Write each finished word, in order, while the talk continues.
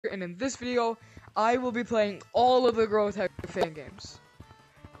and in this video, I will be playing all of the Girl Type fan games.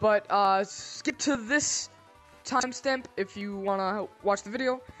 But skip to this timestamp if you wanna watch the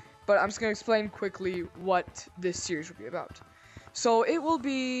video. But I'm just gonna explain quickly what this series will be about. So it will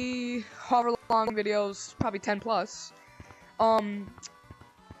be however long videos, probably 10 plus.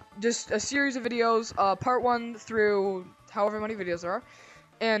 Just a series of videos, part 1 through however many videos there are.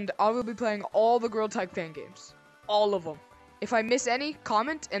 And I will be playing all the Girl Type fan games. All of them. If I miss any,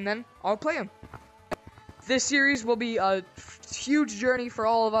 comment, and then I'll play them. This series will be a huge journey for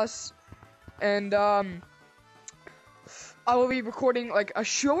all of us. And, I will be recording, like, a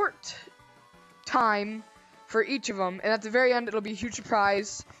short time for each of them. And at the very end, it'll be a huge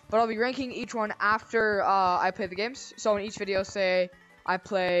surprise. But I'll be ranking each one after, I play the games. So in each video, say, I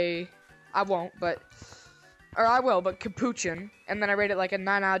will, but Capuchin. And then I rate it, like, a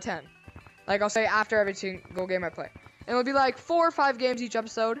 9 out of 10. Like, I'll say after every single game I play. And it'll be like 4 or 5 games each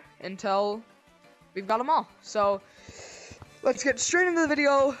episode until we've got them all. So, let's get straight into the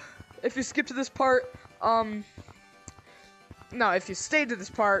video. If you skip to this part, no, if you stayed to this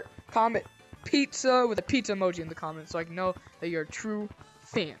part, comment pizza with a pizza emoji in the comments so I can know that you're a true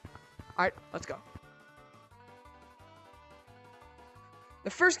fan. Alright, let's go. The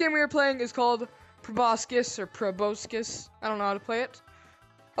first game we are playing is called Proboscis or Proboscis. I don't know how to play it.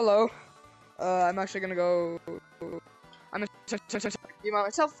 Hello. I'm actually gonna go. I'm gonna be by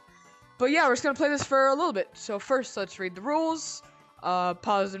myself. But yeah, we're just gonna play this for a little bit. So first, let's read the rules.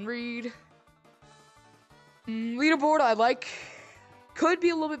 Pause and read. Leaderboard, I like. Could be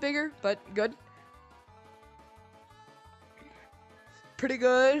a little bit bigger, but good. Pretty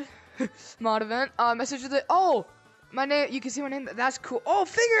good. Mod event. Message of the. Oh, my name. You can see my name. That's cool. Oh,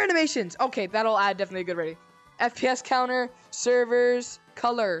 finger animations. Okay, that'll add definitely a good rating. FPS counter, servers,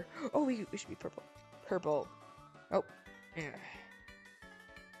 color. Oh, we should be purple. Purple. Oh, yeah.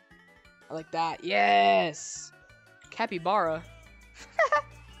 I like that. Yes. Capybara.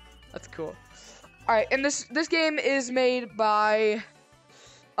 That's cool. All right, and this game is made by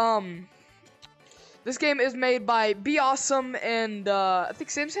this game is made by Be Awesome and I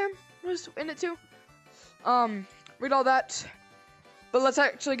think Sam was in it too. Read all that. But let's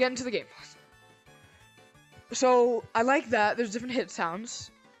actually get into the game. So, I like that. There's different hit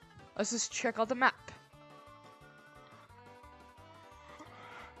sounds. Let's just check out the map.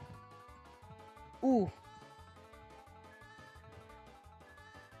 Ooh.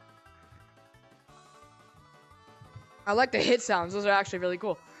 I like the hit sounds. Those are actually really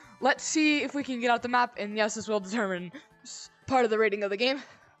cool. Let's see if we can get out the map. And yes, this will determine part of the rating of the game.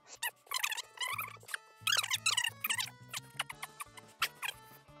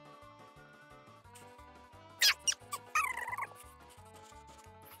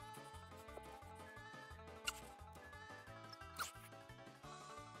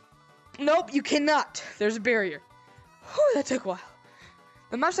 Nope, you cannot. There's a barrier. Whew, that took a while.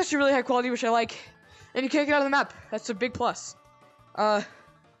 The map's actually really high quality, which I like. And you can't get out of the map. That's a big plus.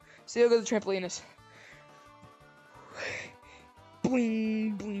 See how good the trampoline is.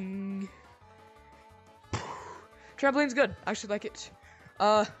 Bling, bling. Trampoline's good. I actually like it.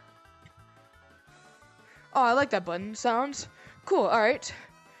 Oh, I like that button sounds. Cool, alright.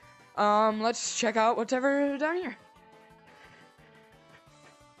 Let's check out whatever down here.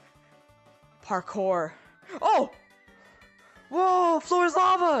 Parkour. Oh! Whoa, floor is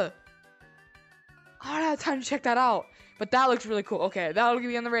lava! I don't have time to check that out. But that looks really cool. Okay, that'll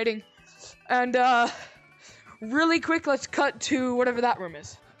give you on the rating. And, really quick, let's cut to whatever that room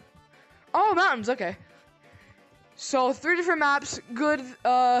is. Oh, mountains, okay. So, 3 different maps, good,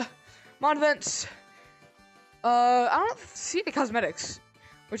 mod events. I don't see any cosmetics,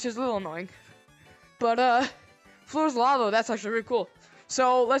 which is a little annoying. But, floor's lava, that's actually really cool.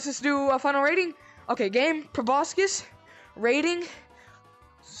 So, let's just do a final rating. Okay, game, Proboscis, rating,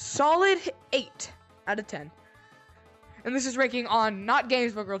 solid 8 out of 10. And this is ranking on, not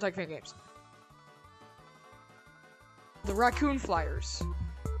games, but Girl Type fan games. The Raccoon Flyers.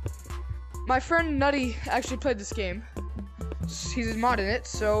 My friend Nutty actually played this game. He's modding it,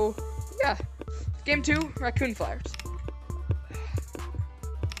 so, yeah. Game 2, Raccoon Flyers.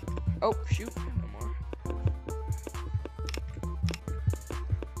 Oh, shoot.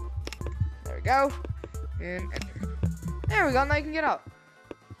 Go and enter. There we go. Now you can get out.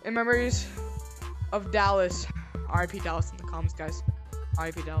 In memories of Dallas. R.I.P. Dallas in the comments, guys.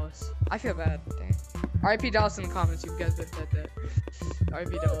 R.I.P. Dallas. I feel bad. Dang. R.I.P. Dallas in the comments. You guys have said that.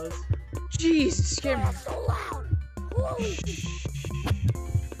 R.I.P. Dallas. Jeez, it scared me. So loud.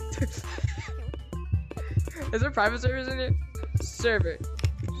 Is there private servers in here? Server.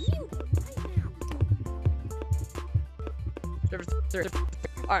 Server.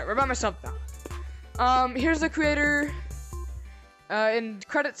 Alright, we're by myself now. Here's the creator, and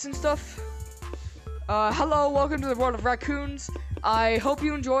credits and stuff. Hello, welcome to the world of raccoons. I hope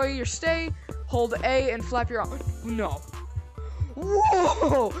you enjoy your stay. Hold A and flap your arm. No.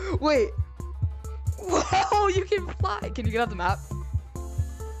 Whoa! Wait. Whoa, you can fly. Can you get off the map?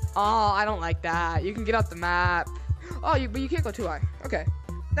 Oh, I don't like that. You can get off the map. Oh, but you can't go too high. Okay.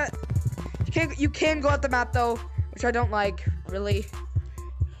 You can go off the map though, which I don't like, really.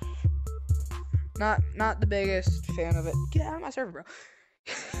 Not the biggest fan of it. Get out of my server, bro.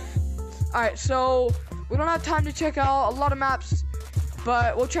 Alright, so we don't have time to check out a lot of maps,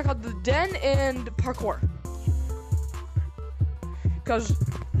 but we'll check out the den and parkour. Cause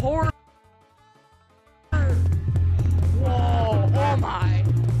horror. Whoa! Oh my!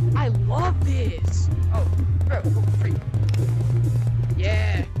 I love this. Oh, bro, free.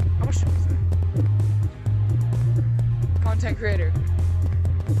 Yeah. How much? Content creator.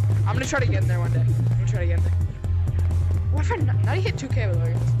 I'm gonna try to get in there one day. What if I not hit 2K with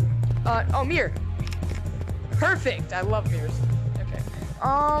it? Oh, mirror. Perfect. I love mirrors. Okay.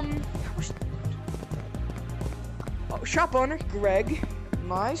 Oh, shop owner, Greg.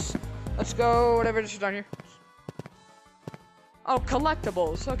 Nice. Let's go. Whatever this is down here. Oh,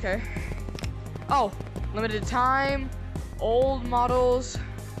 collectibles. Okay. Oh, limited time. Old models.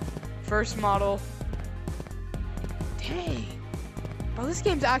 First model. Dang. Bro, this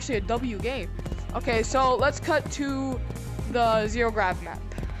game's actually a W game. Okay, so let's cut to the zero grav map.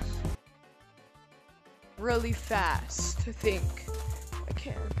 Really fast, I think. I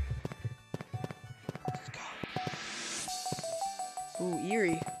can. Let's go. Ooh,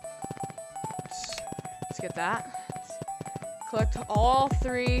 eerie. Let's get that. Collect all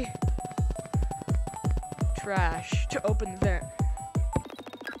 3 trash to open the vent.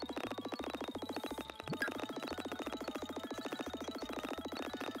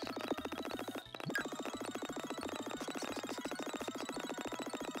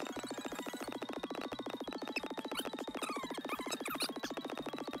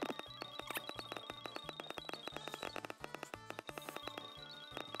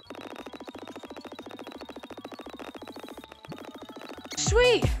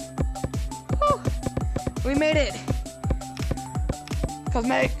 Sweet! Woo. We made it!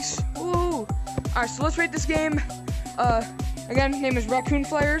 Cosmetics! Woo! Alright, so let's rate this game. Again, name is Raccoon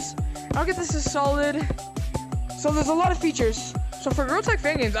Flyers. I'll get this as solid. So there's a lot of features. So for Girl Tech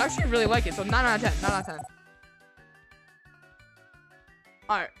Fangames, I actually really like it. So 9 out of 10. 9 out of 10.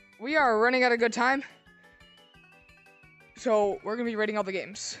 Alright, we are running out of good time. So we're going to be rating all the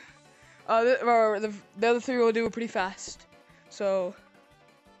games. The other 3 we'll do pretty fast. So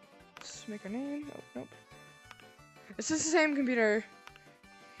let's make our name. Oh, nope. It's just the same computer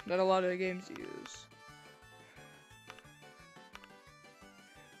that a lot of the games use.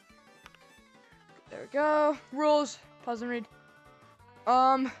 There we go. Rules. Pause and read.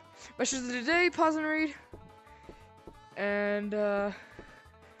 Messages of the day. Pause and read. And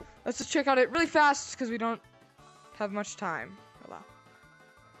let's just check out it really fast because we don't have much time. Allow.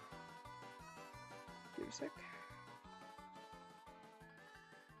 Give me a sec.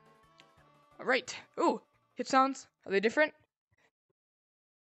 All right. Ooh, hit sounds. Are they different?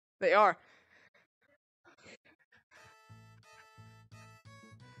 They are.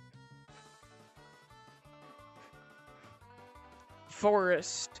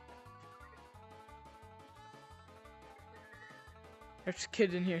 Forest. There's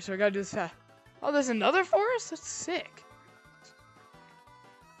kids in here, so I gotta do this fast. Oh, there's another forest? That's sick.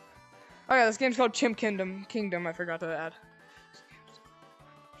 Oh yeah, this game's called Chimp Kingdom. I forgot to add.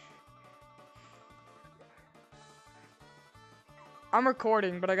 I'm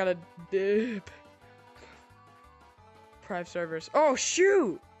recording, but I gotta dip. Private servers. Oh,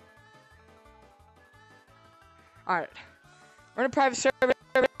 shoot! Alright. We're in a private server.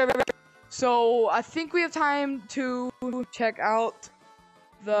 So, I think we have time to check out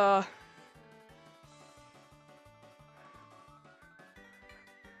the...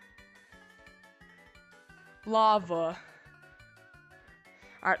 lava.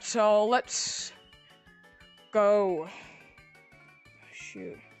 Alright, so let's go.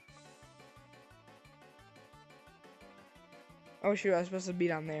 Shoot. Oh shoot, I was supposed to be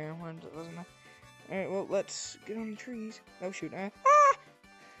down there. Wasn't I? Alright, well, let's get on the trees. Oh shoot. Ah!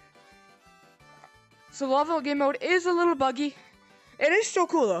 So lava game mode is a little buggy. It is still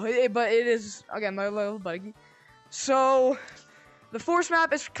cool though, but it is, again, a little buggy. So, the forest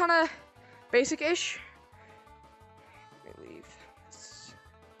map is kind of basic-ish. Let me leave.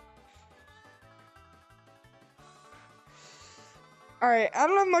 Alright, I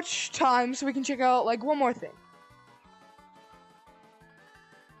don't have much time, so we can check out, like, one more thing.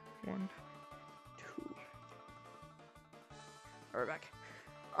 1, 2. We're back.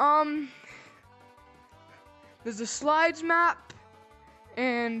 There's a slides map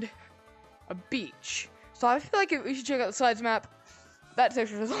and a beach. So I feel like we should check out the slides map. That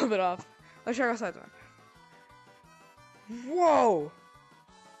texture is a little bit off. Let's check out the slides map. Whoa!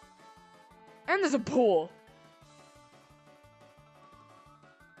 And there's a pool.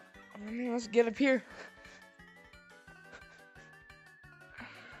 I mean, let's get up here.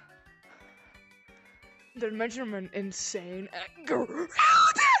 The dimension of insane.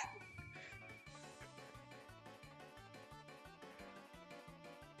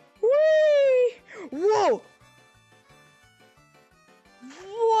 Whee! Whoa!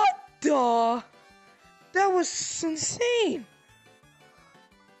 What the? That was insane.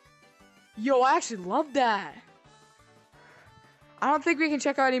 Yo, I actually love that. I don't think we can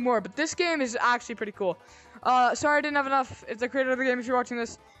check out any more, but this game is actually pretty cool. Sorry I didn't have enough. It's the creator of the game if you're watching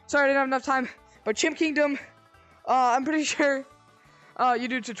this. Sorry I didn't have enough time. But Chimp Kingdom, I'm pretty sure you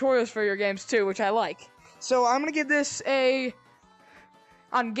do tutorials for your games too, which I like. So I'm gonna give this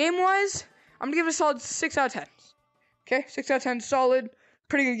on game-wise, I'm gonna give it a solid 6 out of 10. Okay, 6 out of 10, solid,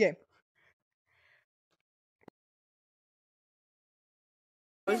 pretty good game.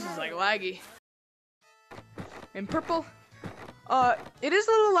 This is like laggy. In purple, it is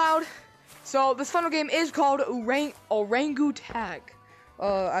a little loud. So this final game is called Orangutan.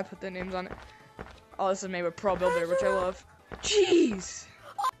 I put the names on it. Oh, this is made with Pro Builder, which I love. Jeez.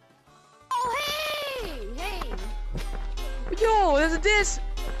 Oh, hey, hey. Yo, there's a disc.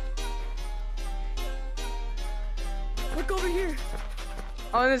 Look over here.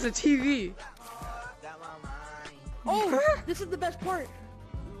 Oh, and there's a TV. Oh, this is the best part.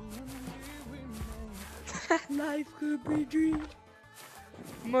 Life could be dream.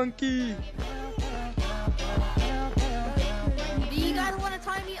 Monkey. Do you guys want to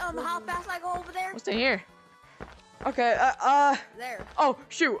time me on how fast I go over there? What's in here? Okay, There. Oh,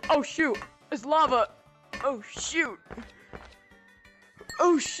 shoot. Oh, shoot. It's lava. Oh, shoot.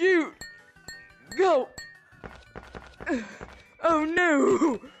 Oh, shoot. Go. Oh,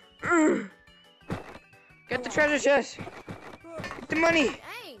 no. Get the treasure chest. Get the money.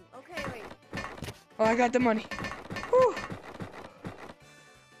 Dang. Okay, wait. Oh, I got the money. Whew.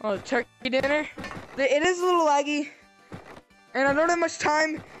 Oh, turkey dinner. It is a little laggy. And I don't have much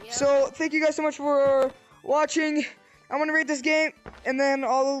time. Yep. So, thank you guys so much for watching. I'm going to rate this game. And then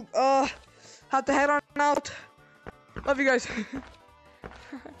I'll have to head on out. Love you guys.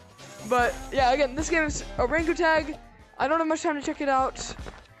 But, yeah, again, this game is Orangutan. I don't have much time to check it out.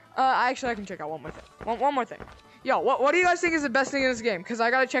 Actually, I can check out one more thing. One more thing. Yo, what do you guys think is the best thing in this game? Because I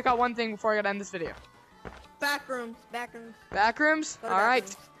got to check out one thing before I got to end this video. Backrooms. Backrooms. Backrooms? Go to Alright.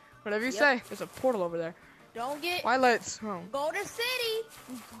 backrooms. Whatever you Yep. say. There's a portal over there. Don't get. Why lights? Oh. Go to city.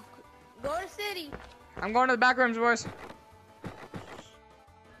 Go to city. I'm going to the back rooms, boys.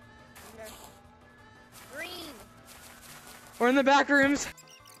 Okay. Green. We're in the back rooms.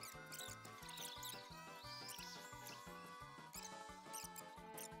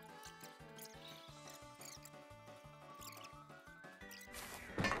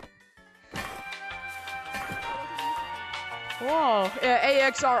 Whoa. Yeah,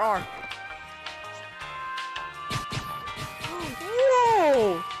 AXRR.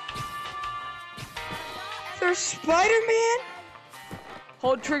 Whoa. There's Spider-Man?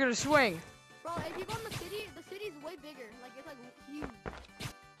 Hold trigger to swing. Bro, if you go in the city's way bigger. Like, it's like huge.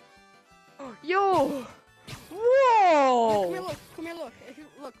 Yo. Come Whoa. here, look. Come here, look. If you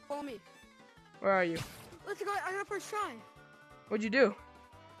look, follow me. Where are you? Let's go. I got first try. What'd you do?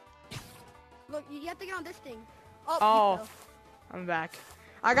 Look, you have to get on this thing. Oh. I'm back.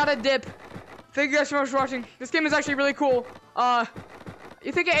 I got a dip. Thank you guys so much for watching. This game is actually really cool.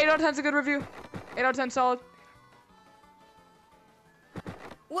 You think an 8 out of 10 is a good review? 8 out of 10 solid?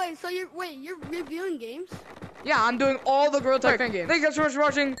 Wait, so you're reviewing games? Yeah, I'm doing all the Gorilla Tag fan games. Thank you guys so much for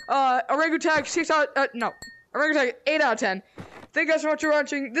watching. Orangutan 8 out of 10. Thank you guys so much for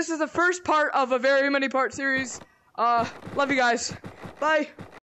watching. This is the first part of a very many part series. Love you guys. Bye.